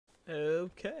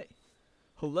Okay.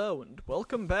 Hello and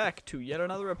welcome back to yet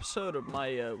another episode of my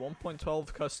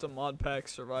 1.12 custom mod pack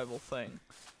survival thing.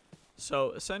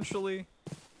 So essentially,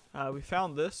 we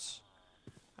found this.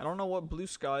 I don't know what Blue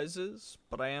Skies is,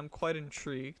 but I am quite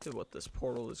intrigued at what this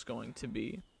portal is going to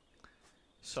be.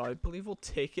 So I believe we'll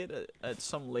take it at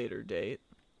some later date.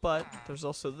 But there's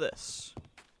also this,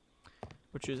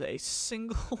 which is a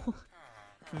single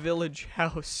village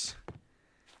house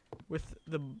with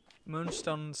the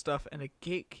moonstone and stuff and a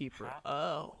gatekeeper.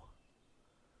 Oh.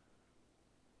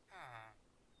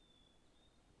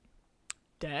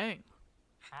 Dang.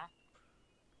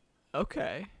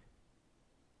 Okay.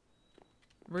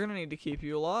 We're gonna need to keep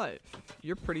you alive.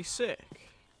 You're pretty sick.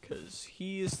 Because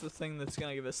he is the thing that's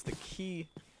gonna give us the key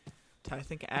to, I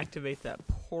think, activate that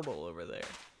portal over there.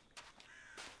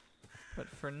 But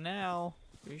for now,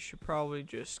 we should probably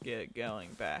just get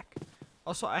going back.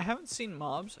 Also, I haven't seen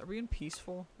mobs. Are we in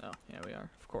peaceful? Oh, yeah, we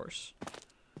are, of course.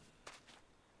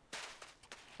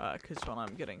 Because when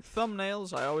I'm getting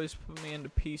thumbnails, I always put me into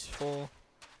peaceful.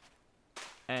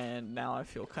 And now I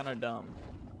feel kind of dumb.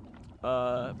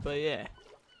 But yeah.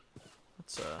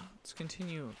 Let's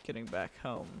continue getting back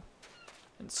home.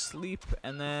 And sleep,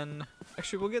 and then...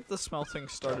 Actually, we'll get the smelting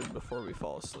started before we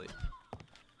fall asleep.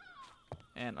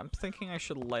 And I'm thinking I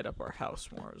should light up our house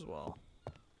more as well.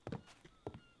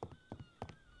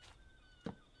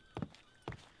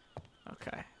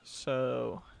 Okay,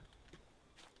 so...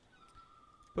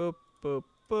 Boop, boop,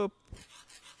 boop.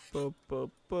 Boop,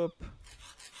 boop, boop.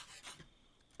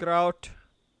 Grout.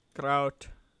 Grout.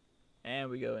 And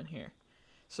we go in here.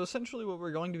 So essentially what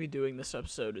we're going to be doing this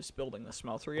episode is building the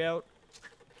smeltery out.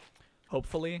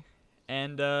 Hopefully.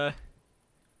 And,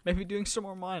 maybe doing some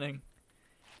more mining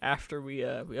after we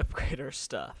upgrade our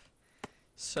stuff.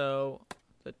 So,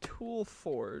 the tool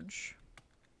forge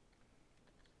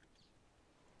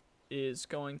is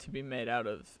going to be made out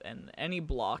of any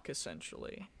block,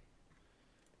 essentially.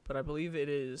 But I believe it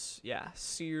is, yeah,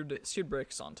 seared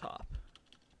bricks on top.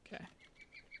 Okay.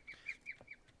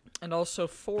 And also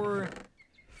for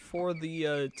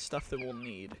the stuff that we'll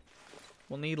need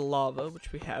lava,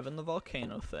 which we have in the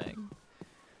volcano thing.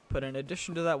 But in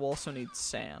addition to that, we'll also need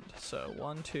sand. So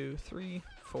 1, 2, 3,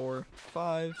 4,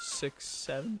 5, 6,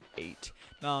 7, 8,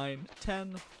 9,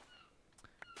 10.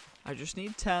 I just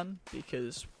need 10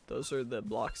 because those are the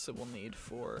blocks that we'll need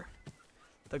for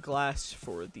the glass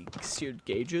for the seared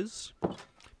gauges.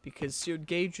 Because seared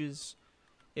gauges,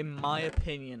 in my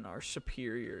opinion, are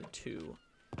superior to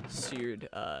seared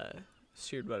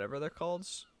whatever they're called.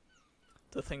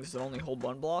 The things that only hold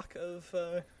one block of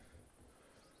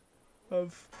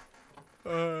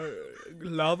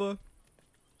lava.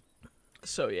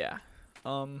 So yeah.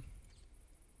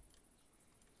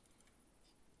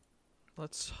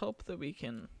 Let's hope that we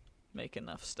can make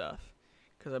enough stuff.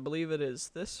 Because I believe it is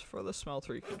this for the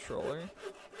smeltery controller.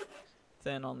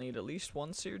 Then I'll need at least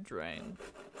one seared drain.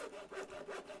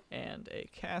 And a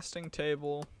casting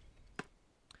table.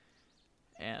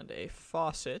 And a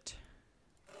faucet.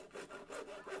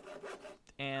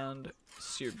 And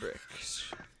seared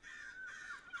bricks.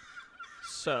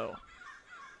 So,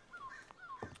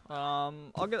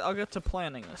 I'll get to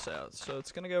planning this out. So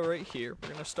it's gonna go right here. We're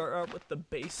gonna start out with the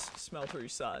base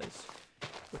smeltery size,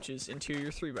 which is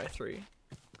interior 3x3.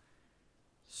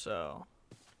 So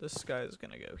this guy is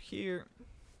gonna go here.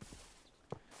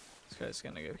 This guy's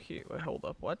gonna go here. Wait, hold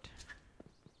up, what?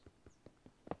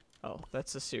 Oh,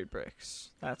 that's the seared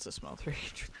bricks. That's a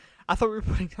smeltery. I thought we were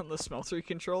putting on the smeltery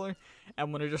controller,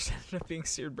 and when it just ended up being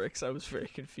seared bricks, I was very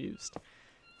confused.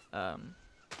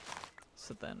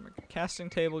 So then our casting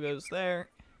table goes there,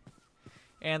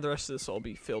 and the rest of this will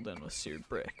be filled in with seared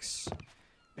bricks,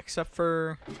 except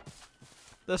for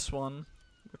this one,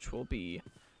 which will be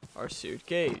our seared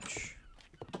gauge.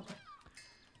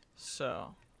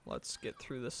 So let's get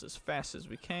through this as fast as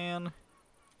we can,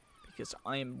 because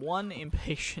I am 1,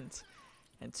 impatient,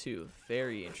 and 2,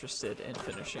 very interested in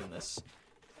finishing this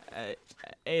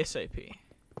ASAP.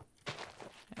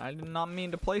 And I did not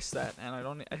mean to place that, and I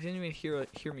didn't even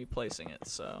hear me placing it.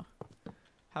 So,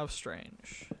 how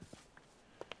strange.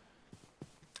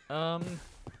 You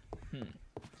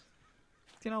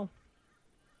know,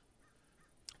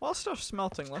 while stuff's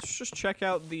smelting, let's just check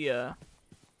out the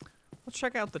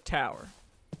tower.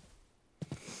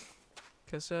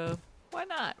 'Cause why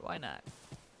not? Why not?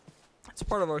 It's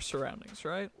part of our surroundings,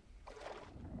 right?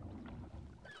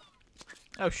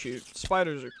 Oh shoot,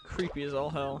 spiders are creepy as all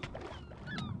hell.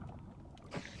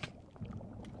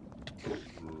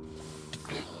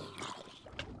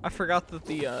 I forgot that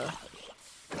the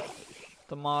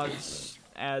mods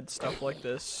add stuff like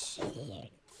this.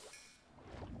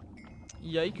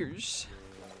 Yikers.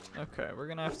 Okay, we're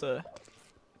gonna have to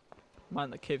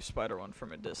mind the cave spider one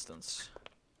from a distance.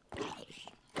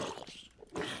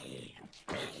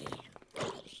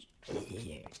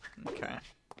 Okay.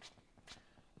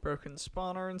 Broken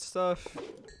spawner and stuff.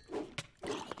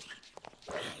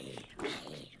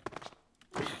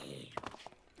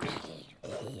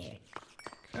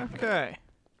 Okay.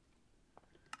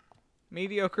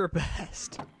 Mediocre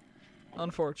best.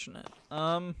 Unfortunate.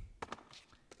 I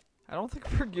don't think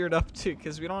we're geared up to,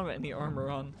 because we don't have any armor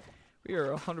on. We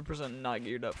are 100% not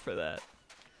geared up for that.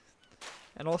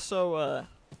 And also,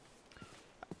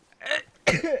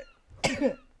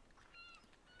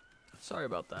 sorry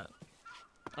about that.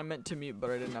 I meant to mute, but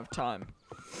I didn't have time.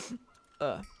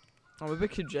 I'm a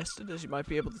bit congested, as you might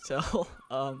be able to tell.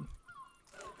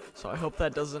 So I hope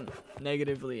that doesn't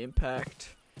negatively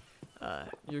impact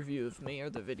your view of me or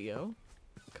the video,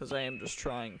 because I am just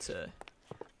trying to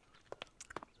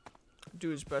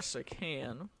do as best I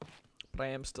can, but I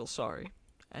am still sorry,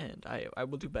 and I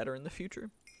will do better in the future.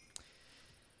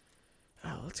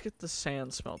 Let's get the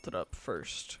sand smelted up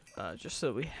first, just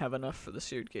so we have enough for the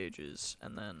seared gauges,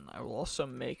 and then I will also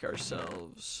make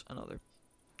ourselves another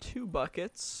 2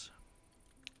 buckets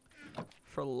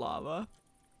for lava.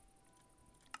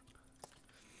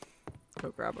 Go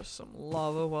grab us some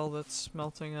lava while that's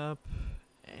smelting up,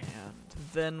 and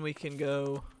then we can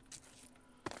go...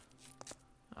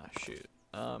 Ah, shoot.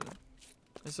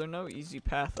 Is there no easy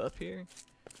path up here?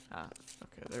 Ah,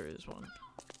 okay, there is one.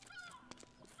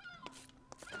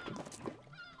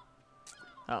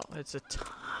 Oh, it's a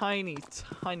tiny,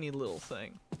 tiny little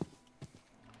thing.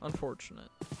 Unfortunate.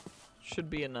 Should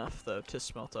be enough, though, to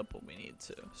smelt up what we need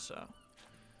to, so...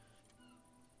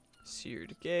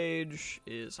 Seared gauge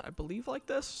is, I believe, like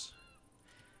this?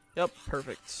 Yep,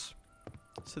 perfect.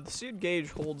 So the seared gauge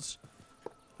holds,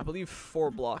 I believe,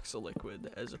 4 blocks of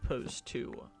liquid, as opposed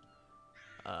to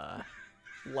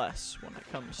less when it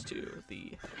comes to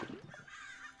the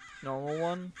normal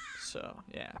one. So,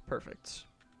 yeah, perfect.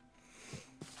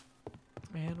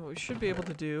 And what we should be able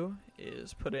to do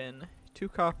is put in 2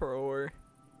 copper ore,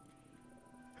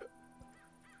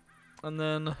 and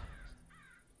then...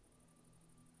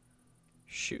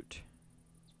 Shoot.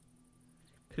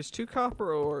 Because 2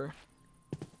 copper ore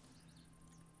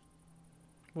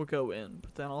will go in,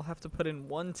 but then I'll have to put in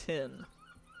 1 tin.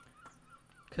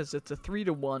 Because it's a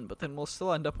 3-to-1, but then we'll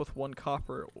still end up with 1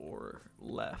 copper ore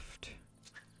left.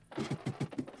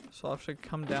 So I'll have to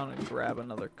come down and grab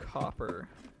another copper.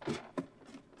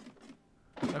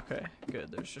 Okay,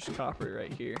 good. There's just copper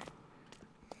right here.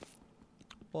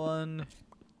 1,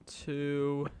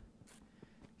 2,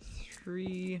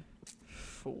 3,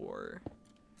 4.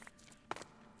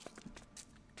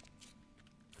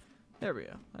 There we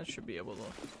go. That should be able to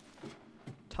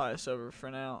tie us over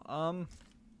for now.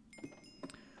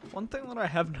 One thing that I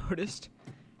have noticed,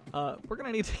 we're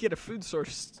gonna need to get a food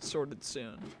source sorted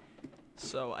soon.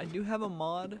 So I do have a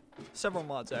mod, several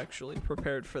mods actually,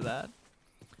 prepared for that.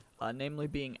 Namely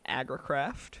being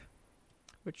Agricraft,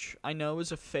 which I know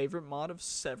is a favorite mod of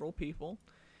several people.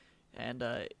 And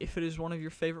if it is one of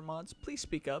your favorite mods, please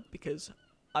speak up, because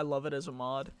I love it as a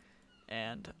mod,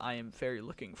 and I am very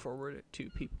looking forward to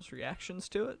people's reactions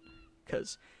to it,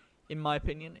 because in my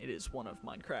opinion, it is one of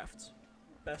Minecraft's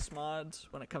best mods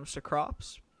when it comes to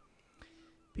crops,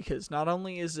 because not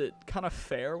only is it kind of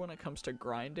fair when it comes to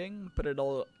grinding, but it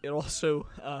also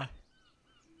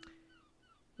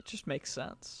it just makes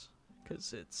sense,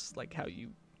 because it's like how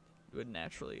you would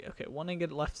naturally... Okay, 1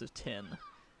 ingot left of tin.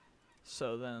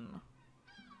 So then,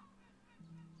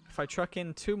 if I truck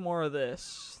in 2 more of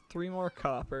this, 3 more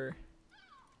copper,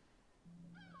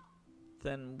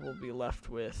 then we'll be left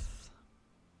with...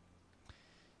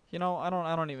 You know, I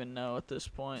don't even know at this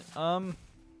point. Can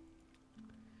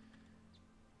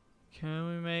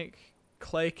we make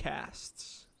clay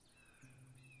casts?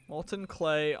 Molten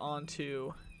clay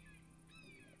onto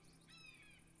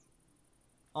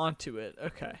it.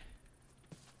 Okay.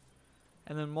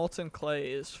 And then molten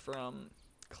clay is from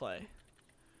clay.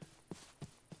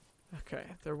 Okay,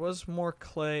 there was more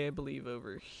clay, I believe,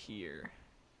 over here.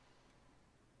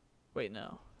 Wait,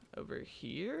 no. Over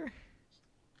here?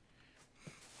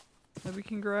 That we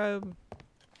can grab.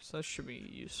 So that should be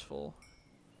useful.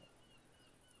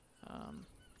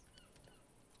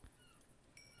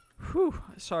 Whew.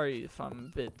 Sorry if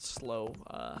I'm a bit slow.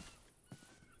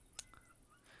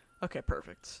 Okay,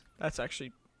 perfect. That's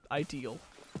actually ideal.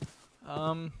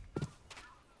 Okay,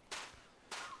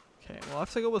 we'll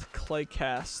have to go with clay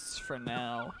casts for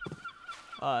now.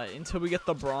 Until we get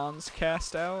the bronze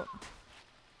cast out.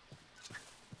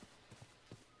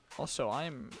 Also,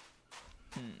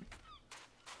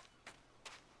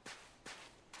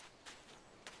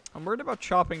 I'm worried about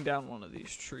chopping down one of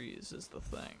these trees is the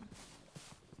thing.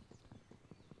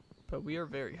 But we are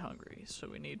very hungry, so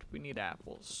we need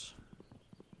apples.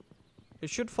 It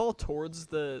should fall towards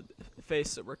the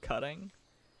face that we're cutting,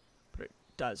 but it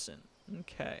doesn't.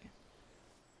 Okay.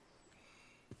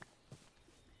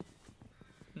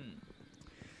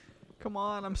 Come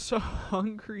on, I'm so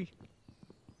hungry.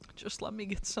 Just let me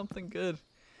get something good.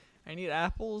 I need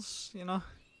apples, you know.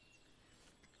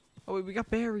 Oh wait, we got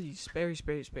berries.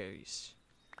 Berries.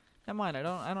 Never mind,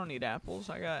 I don't need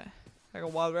apples. I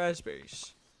got wild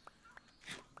raspberries.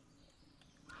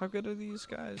 How good are these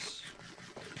guys?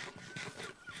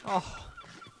 Oh.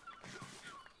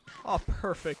 Oh,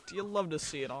 perfect. You'll love to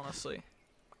see it, honestly.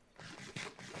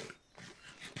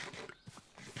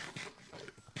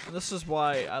 And this is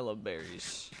why I love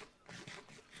berries.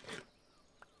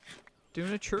 Do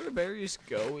natura berries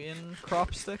go in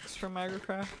crop sticks from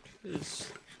Agricraft?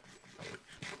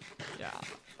 Yeah.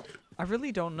 I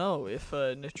really don't know if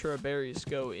natura berries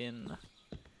go in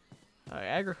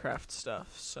Agricraft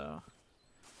stuff, so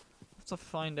let's have to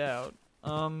find out.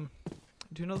 I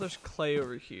do know there's clay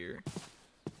over here.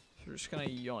 So we're just gonna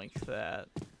yoink that.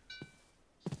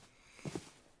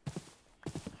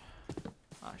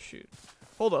 Ah, shoot.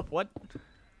 Hold up, what?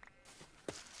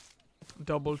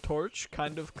 Double torch,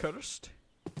 kind of cursed.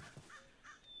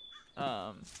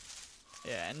 Yeah,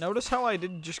 and notice how I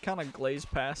did just kind of glaze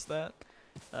past that.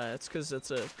 It's because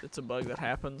it's a bug that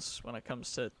happens when it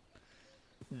comes to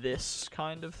this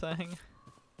kind of thing.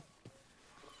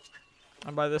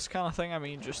 And by this kind of thing, I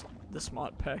mean just this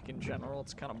mod pack in general.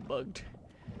 It's kind of bugged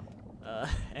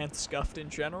and scuffed in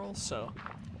general, so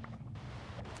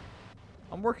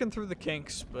I'm working through the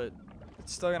kinks, but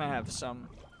it's still gonna have some.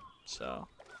 So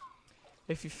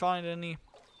if you find any,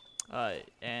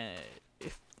 and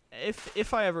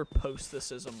if I ever post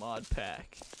this as a mod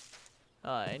pack,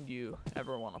 and you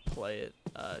ever want to play it,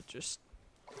 just,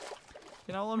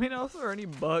 you know, let me know if there are any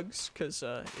bugs, because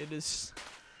it is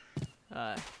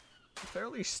a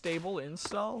fairly stable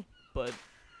install, but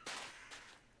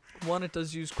one, it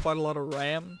does use quite a lot of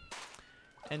RAM,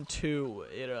 and two,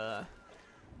 it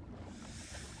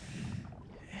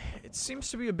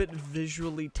seems to be a bit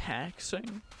visually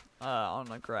taxing on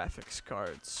a graphics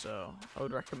card, so I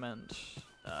would recommend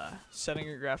setting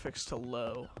your graphics to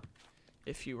low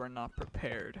if you are not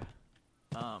prepared.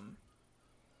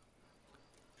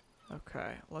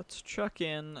 Okay, let's chuck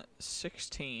in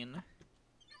 16.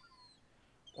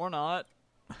 Or not.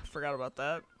 Forgot about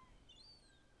that.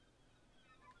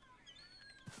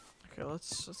 Okay,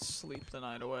 let's sleep the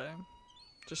night away.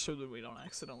 Just so that we don't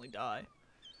accidentally die.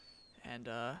 And,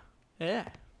 yeah.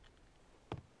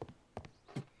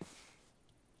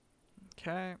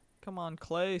 Okay, come on,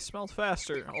 clay, smelt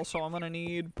faster. Also, I'm gonna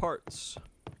need parts.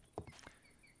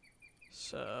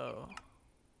 So,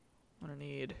 I'm gonna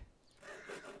need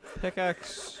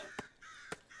pickaxe.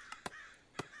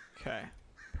 Okay,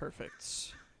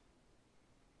 perfect.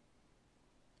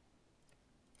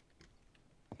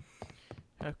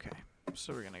 Okay,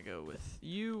 so we're gonna go with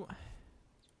you.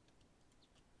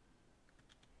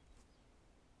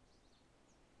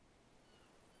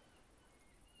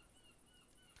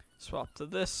 Swap to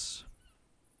this.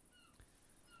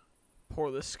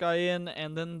 Pour this guy in,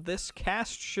 and then this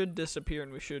cast should disappear,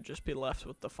 and we should just be left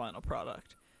with the final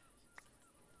product.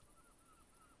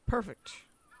 Perfect.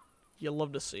 You'll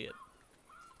love to see it.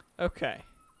 Okay.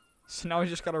 So now we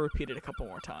just gotta repeat it a couple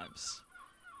more times.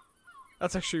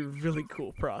 That's actually a really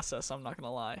cool process, I'm not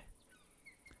gonna lie.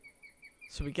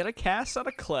 So we get a cast out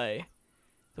of clay,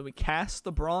 then we cast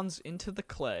the bronze into the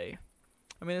clay.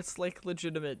 I mean, it's like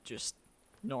legitimate, just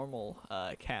normal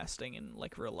casting in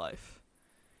like real life.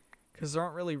 Because there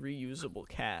aren't really reusable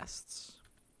casts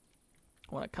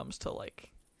when it comes to,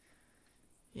 like,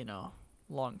 you know,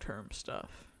 long-term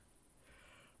stuff.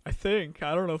 I think.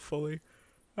 I don't know fully.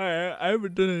 I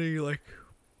haven't done any, like,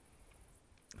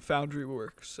 foundry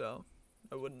work, so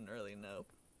I wouldn't really know.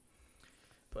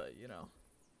 But, you know,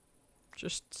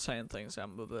 just saying things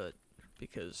I'm a bit,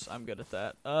 because I'm good at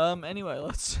that. Anyway,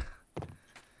 let's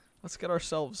get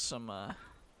ourselves some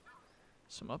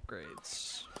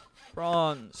upgrades.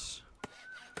 Bronze.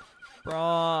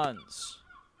 Bronze.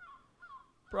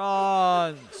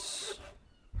 Bronze.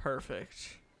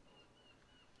 Perfect.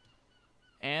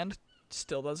 And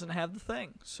still doesn't have the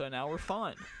thing, so now we're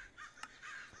fine.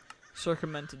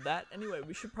 Circumvented that. Anyway,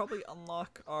 we should probably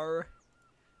unlock our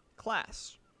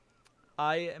class.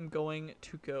 I am going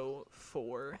to go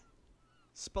for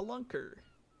Spelunker.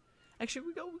 Actually,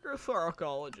 we go for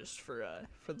Archaeologist for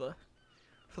the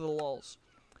lulz.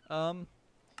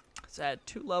 Let's add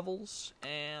 2 levels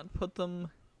and put them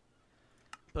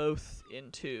both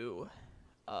into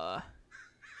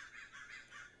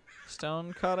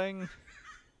stone cutting,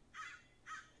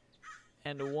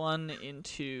 and 1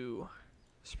 into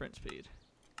sprint speed.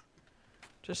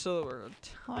 Just so that we're a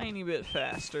tiny bit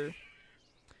faster,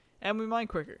 and we mine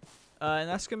quicker. And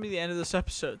that's going to be the end of this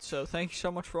episode, so thank you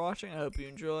so much for watching. I hope you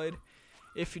enjoyed.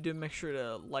 If you did, make sure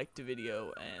to like the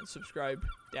video and subscribe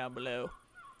down below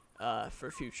for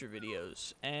future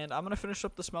videos. And I'm going to finish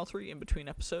up the smeltery in between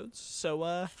episodes,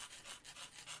 so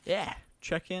yeah,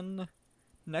 check in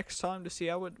next time to see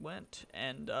how it went,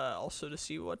 and also to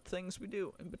see what things we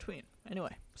do in between.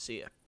 Anyway, see ya.